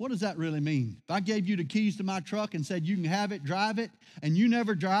 What does that really mean? If I gave you the keys to my truck and said you can have it, drive it, and you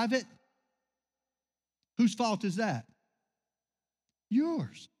never drive it, whose fault is that?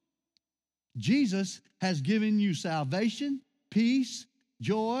 Yours. Jesus has given you salvation, peace,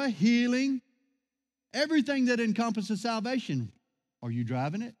 joy, healing, everything that encompasses salvation. Are you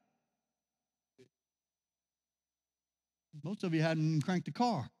driving it? Most of you hadn't cranked the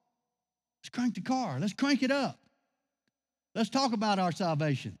car. Let's crank the car. Let's crank it up. Let's talk about our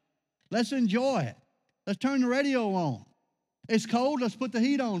salvation. Let's enjoy it. Let's turn the radio on. It's cold, let's put the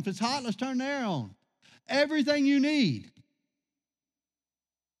heat on. If it's hot, let's turn the air on. Everything you need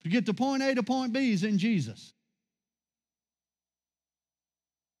to get to point A to point B is in Jesus.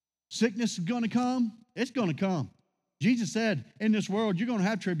 Sickness is going to come. It's going to come. Jesus said, in this world, you're going to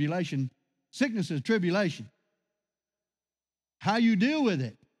have tribulation. Sickness is tribulation. How you deal with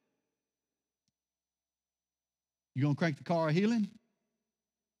it? You going to crank the car of healing?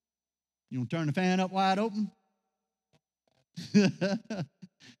 You going to turn the fan up wide open?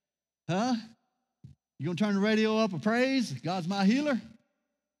 Huh? You going to turn the radio up of praise? God's my healer.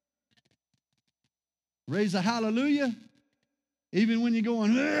 Raise a hallelujah. Even when you're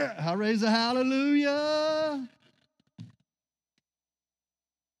going, I raise a hallelujah.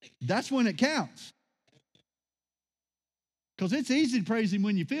 That's when it counts. Because it's easy to praise Him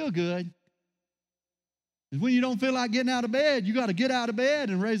when you feel good. When you don't feel like getting out of bed, you got to get out of bed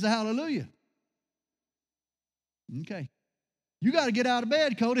and raise a hallelujah. Okay. You got to get out of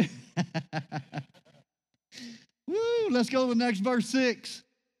bed, Cody. Woo, let's go to the next verse 6.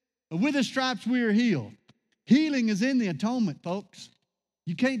 With His stripes we are healed. Healing is in the atonement, folks.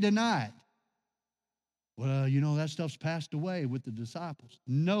 You can't deny it. Well, that stuff's passed away with the disciples.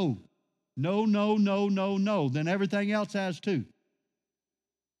 No. Then everything else has too.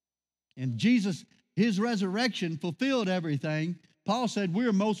 And Jesus, His resurrection fulfilled everything. Paul said,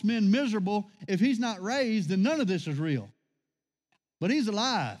 we're most men miserable. If He's not raised, then none of this is real. But He's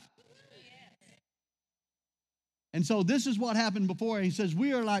alive. And so this is what happened before. He says,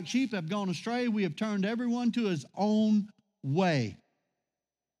 we are like sheep have gone astray. We have turned everyone to his own way.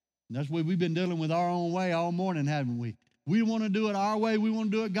 And that's what we've been dealing with, our own way all morning, haven't we? We want to do it our way. We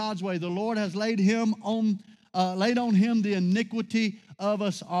want to do it God's way. The Lord has laid on Him the iniquity of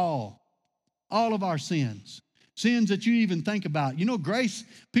us all of our sins. Sins that you even think about. Grace,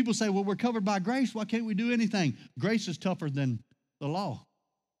 people say, well, we're covered by grace. Why can't we do anything? Grace is tougher than the law.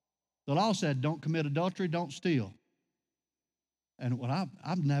 The law said, don't commit adultery, don't steal. And I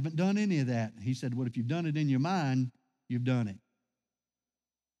haven't done any of that. He said, well, if you've done it in your mind, you've done it.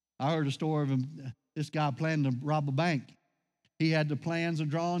 I heard a story of this guy planned to rob a bank. He had the plans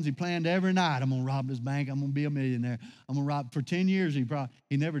and drawings. He planned every night, I'm going to rob this bank. I'm going to be a millionaire. I'm going to rob. For 10 years, he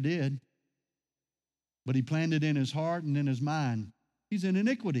never did. But he planned it in his heart and in his mind. He's in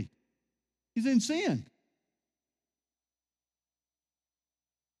iniquity. He's in sin.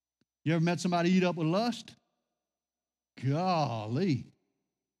 You ever met somebody eat up with lust? Golly.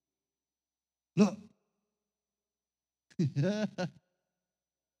 Look. It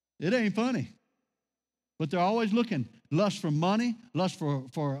ain't funny. But they're always looking. Lust for money, lust for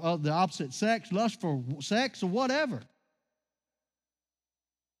the opposite sex, lust for sex or whatever.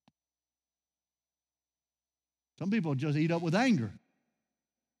 Some people just eat up with anger.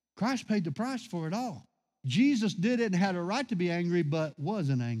 Christ paid the price for it all. Jesus did it and had a right to be angry, but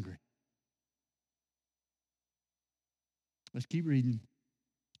wasn't angry. Let's keep reading.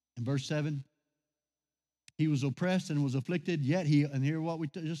 In verse 7, He was oppressed and was afflicted, yet and hear what we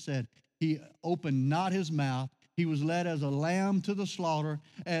just said, He opened not His mouth. He was led as a lamb to the slaughter,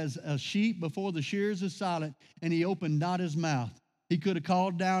 as a sheep before the shears is silent, and He opened not His mouth. He could have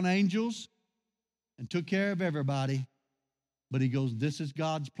called down angels and took care of everybody, but He goes, this is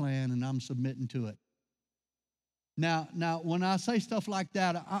God's plan, and I'm submitting to it. Now, when I say stuff like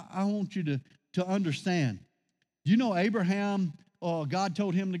that, I want you to understand. Abraham, God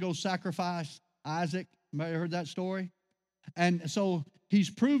told him to go sacrifice Isaac. Anybody heard that story? And so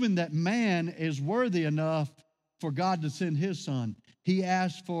He's proven that man is worthy enough for God to send His son. He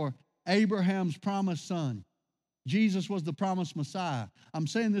asked for Abraham's promised son. Jesus was the promised Messiah. I'm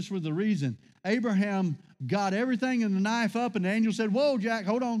saying this for the reason. Abraham got everything in the knife up, and the angel said, whoa, Jack,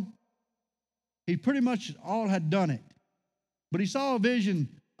 hold on. He pretty much all had done it. But he saw a vision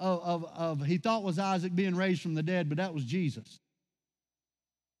of he thought was Isaac being raised from the dead, but that was Jesus.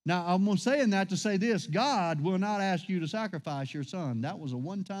 Now, I'm saying that to say this. God will not ask you to sacrifice your son. That was a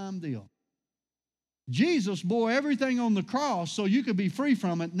one-time deal. Jesus bore everything on the cross so you could be free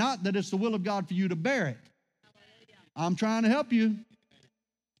from it, not that it's the will of God for you to bear it. I'm trying to help you.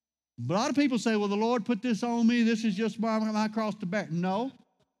 But a lot of people say, well, the Lord put this on me. This is just my cross to bear. No.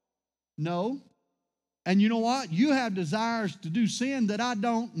 And you know what? You have desires to do sin that I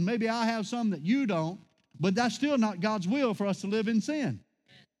don't, and maybe I have some that you don't, but that's still not God's will for us to live in sin.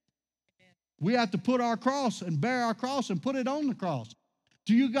 We have to put our cross and bear our cross and put it on the cross.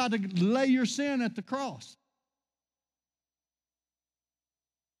 So you got to lay your sin at the cross.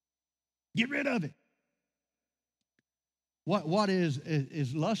 Get rid of it. What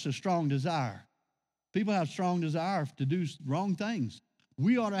is lust? A strong desire. People have strong desire to do wrong things.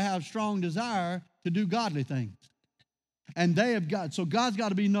 We ought to have strong desire to do godly things. And they have got, so God's got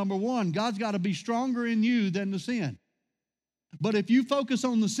to be number one. God's got to be stronger in you than the sin. But if you focus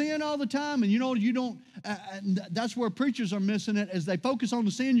on the sin all the time, and you know you don't, that's where preachers are missing it, as they focus on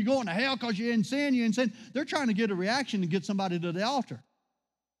the sin. You're going to hell because you're in sin, They're trying to get a reaction to get somebody to the altar.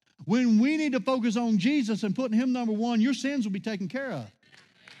 When we need to focus on Jesus and putting Him number one, your sins will be taken care of.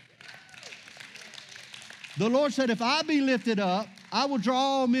 The Lord said, if I be lifted up, I will draw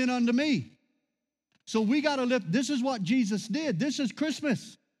all men unto me. So we got to lift. This is what Jesus did. This is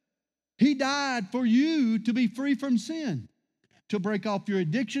Christmas. He died for you to be free from sin, to break off your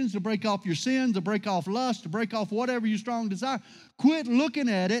addictions, to break off your sins, to break off lust, to break off whatever your strong desire. Quit looking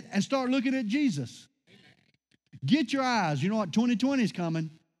at it and start looking at Jesus. Get your eyes. You know what? 2020 is coming,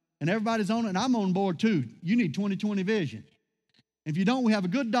 and everybody's on it, and I'm on board too. You need 2020 vision. If you don't, we have a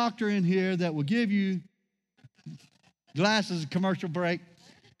good doctor in here that will give you glasses, commercial break.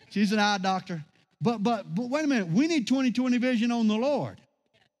 She's an eye doctor. But wait a minute. We need 2020 vision on the Lord.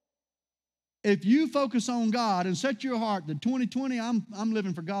 If you focus on God and set your heart that 2020, I'm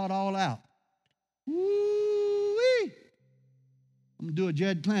living for God all out. Woo-wee. I'm going to do a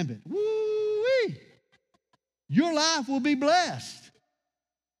Jed Clampett. Woo-wee. Your life will be blessed.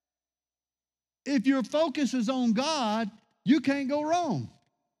 If your focus is on God, you can't go wrong.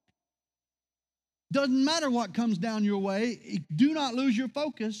 Doesn't matter what comes down your way. Do not lose your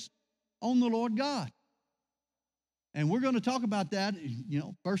focus on the Lord God. And we're going to talk about that,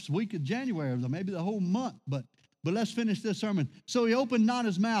 first week of January, or maybe the whole month. But let's finish this sermon. So He opened not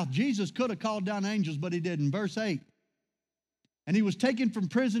His mouth. Jesus could have called down angels, but He didn't. Verse 8. And He was taken from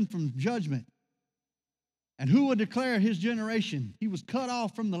prison from judgment. And who would declare His generation? He was cut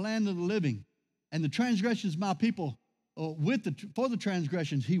off from the land of the living. And the transgressions of my people, for the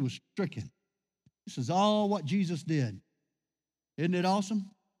transgressions He was stricken. This is all what Jesus did. Isn't it awesome?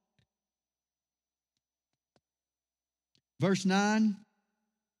 Verse 9,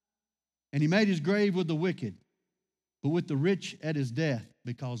 and He made His grave with the wicked, but with the rich at His death,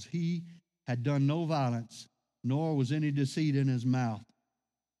 because He had done no violence, nor was any deceit in His mouth.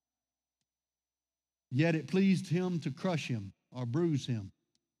 Yet it pleased Him to crush Him or bruise Him.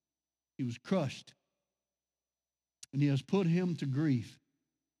 He was crushed, and He has put Him to grief.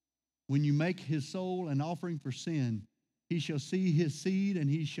 When you make His soul an offering for sin, He shall see His seed, and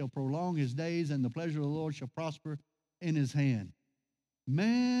He shall prolong His days, and the pleasure of the Lord shall prosper in His hand.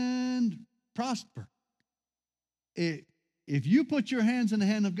 Man, prosper. If you put your hands in the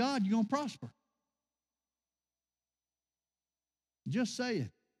hand of God, you're going to prosper. Just say it.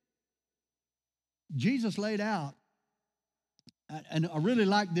 Jesus laid out, and I really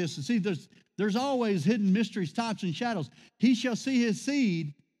like this. See, there's always hidden mysteries, types, and shadows. He shall see His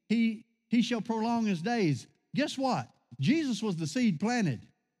seed. He shall prolong His days. Guess what? Jesus was the seed planted.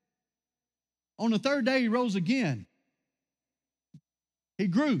 On the third day, He rose again. He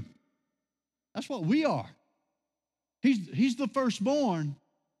grew. That's what we are. He's the firstborn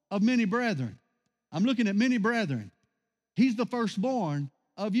of many brethren. I'm looking at many brethren. He's the firstborn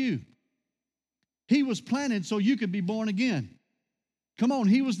of you. He was planted so you could be born again. Come on,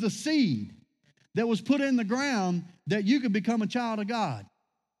 He was the seed that was put in the ground that you could become a child of God.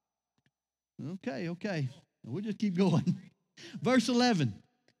 Okay. We'll just keep going. Verse 11.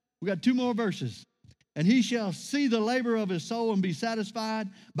 We got 2 more verses. And He shall see the labor of His soul and be satisfied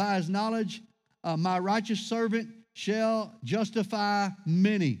by His knowledge. My righteous servant shall justify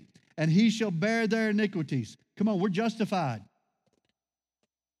many, and He shall bear their iniquities. Come on, we're justified.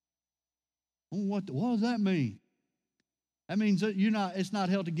 What does that mean? That means that it's not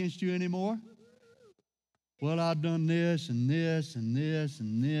held against you anymore. Well, I've done this and this and this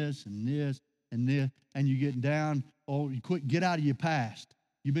and this and this and this, and you get down, or you get out of your past.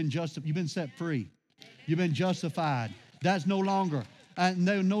 You've been set free. You've been justified. That's no longer.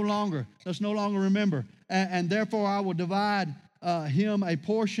 Let's no longer remember. And therefore I will divide him a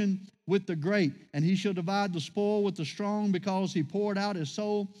portion with the great, and he shall divide the spoil with the strong, because he poured out his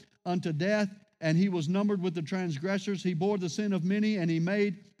soul unto death, and he was numbered with the transgressors. He bore the sin of many, and he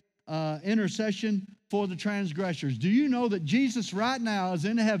made intercession for the transgressors. Do you know that Jesus right now is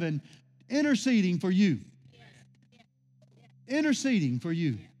in heaven interceding for you? Interceding for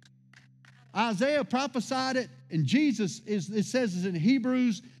you. Isaiah prophesied it, and Jesus it says in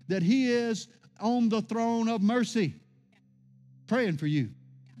Hebrews that he is on the throne of mercy, praying for you.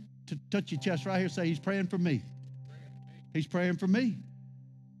 To touch your chest right here, say, he's praying for me. He's praying for me.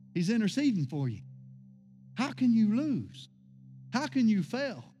 He's interceding for you. How can you lose? How can you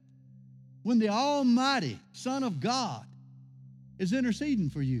fail when the Almighty Son of God is interceding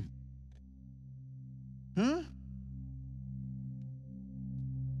for you? Huh?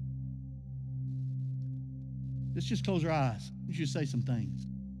 Let's just close our eyes. You should say some things.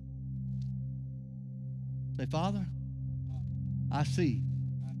 Say, Father, I see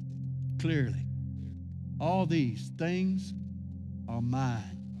clearly all these things are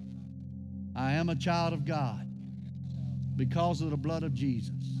mine. I am a child of God because of the blood of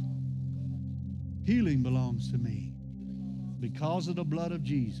Jesus. Healing belongs to me because of the blood of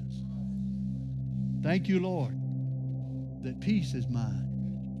Jesus. Thank you, Lord, that peace is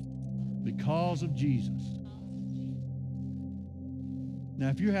mine because of Jesus. Now,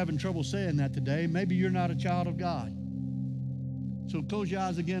 if you're having trouble saying that today, maybe you're not a child of God. So close your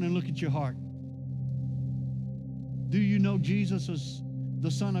eyes again and look at your heart. Do you know Jesus as the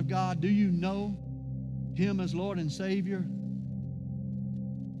Son of God? Do you know Him as Lord and Savior?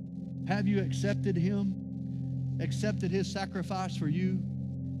 Have you accepted Him? Accepted His sacrifice for you?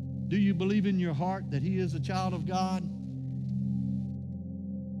 Do you believe in your heart that He is a child of God?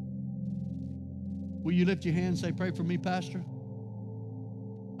 Will you lift your hand and say, pray for me, Pastor?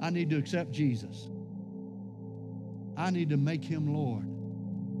 I need to accept Jesus. I need to make Him Lord.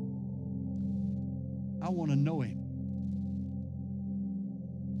 I want to know Him.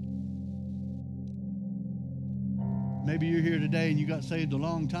 Maybe you're here today and you got saved a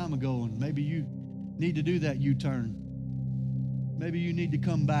long time ago, and maybe you need to do that U-turn. Maybe you need to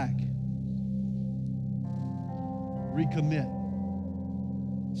come back, recommit,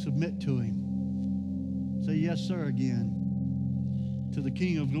 submit to Him. Say yes, sir, again to the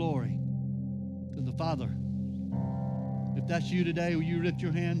King of Glory, to the Father. If that's you today, will you lift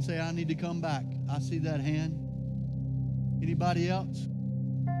your hand and say, I need to come back? I see that hand. Anybody else?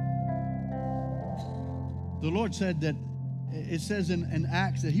 The Lord said that, it says in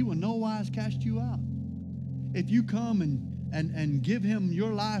Acts that He will no wise cast you out. If you come and give Him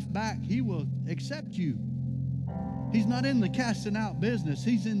your life back, He will accept you. He's not in the casting out business.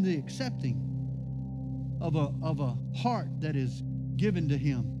 He's in the accepting of a heart that is given to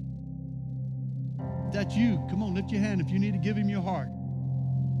Him. If that's you, come on, lift your hand. If you need to give Him your heart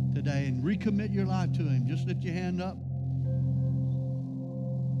today and recommit your life to Him, just lift your hand up.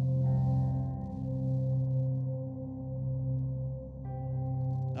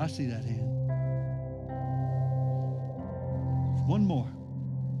 I see that hand. One more.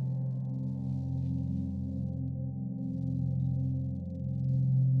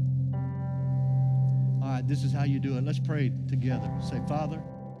 All right, this is how you do it. Let's pray together. Say, Father,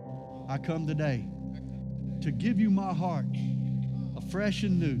 I come today to give you my heart afresh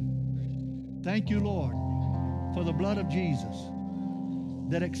and new. Thank you, Lord, for the blood of Jesus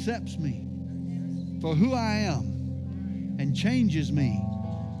that accepts me for who I am and changes me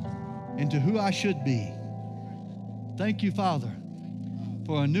into who I should be. Thank you, Father,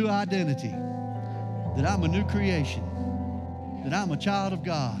 for a new identity, that I'm a new creation, that I'm a child of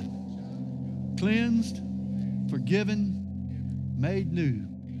God, cleansed, forgiven, made new.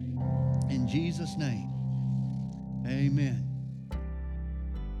 In Jesus' name, amen.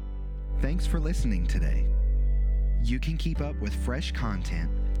 Thanks for listening today. You can keep up with fresh content,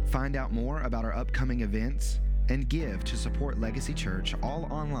 find out more about our upcoming events, and give to support Legacy Church all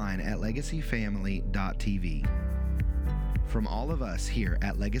online at legacyfamily.tv. From all of us here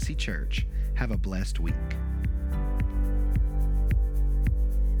at Legacy Church, have a blessed week.